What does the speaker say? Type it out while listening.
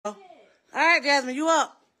right, Jasmine, you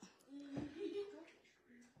up.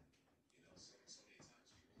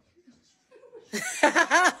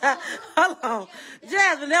 Hold on.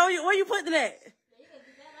 Jasmine, where you putting it?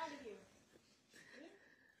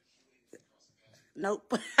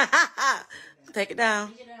 Nope. Take it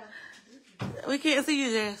down. We can't see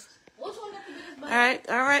you, Jess. All right,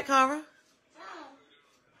 Cara.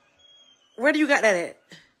 Where do you got that at?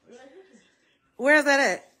 Where's that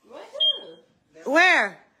at?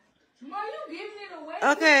 Where? Mom, you giving it away?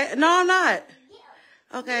 Okay, no, I'm not.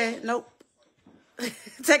 Okay, nope.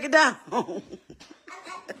 Take it down. Why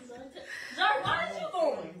are you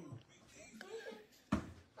going?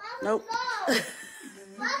 Nope.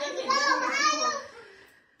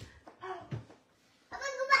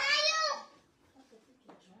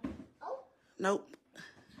 Nope.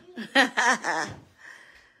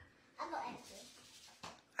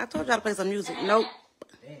 I told y'all to play some music. Nope.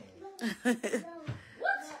 What?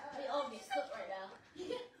 They all be stuck right now.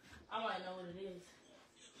 I might know what it is.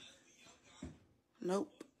 Nope.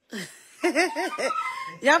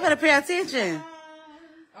 Y'all better pay attention.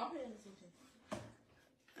 I'm paying attention.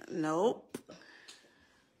 Nope.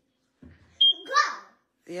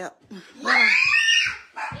 Yep.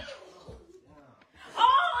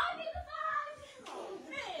 Oh, I need to find. Oh,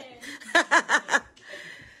 man.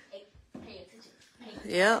 Hey, pay attention.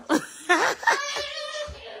 Yep.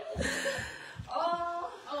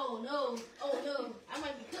 Oh no. I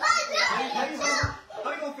might be cooking. How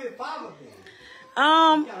you gonna fit 5 of them?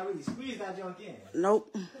 You gotta really squeeze that junk in.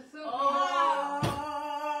 Nope.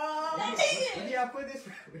 Where y'all put this?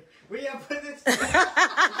 Where y'all put this?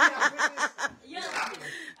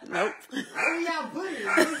 Nope. Where y'all put it?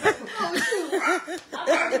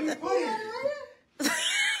 Where you put it?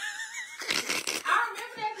 I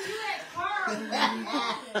remember that because you had Carl.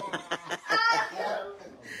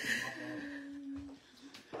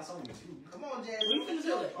 That's only 2. Come on, Jazz. We finna do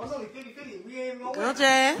it. I was only 50-50. We ain't even gonna Go, win.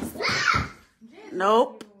 Jazz.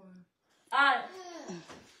 Nope. Alright.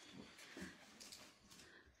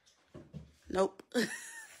 Nope.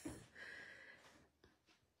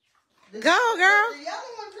 Go, girl.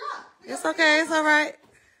 It's okay. It's all right.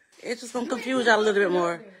 It's just gonna confuse y'all a little bit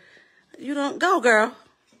more. You don't go, girl.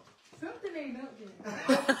 Something ain't up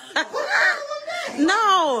there.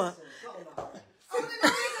 No.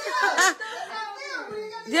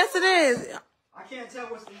 Yes, it is. I can't tell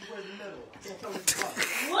where's the middle. I can't tell what's the bottom.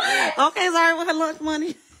 What? Okay, sorry with her lunch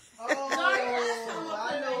money. Oh, I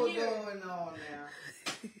know what's going on now.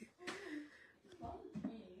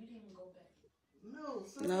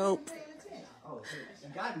 No. Nope. Oh, you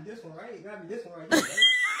gotta be this one, right? You gotta be this one right here,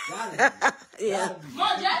 right? Gotta be. Yeah.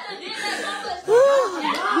 Mom, Jasmine did that so much.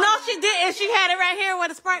 Woo. No, she didn't. She had it right here where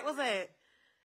the Sprite was at.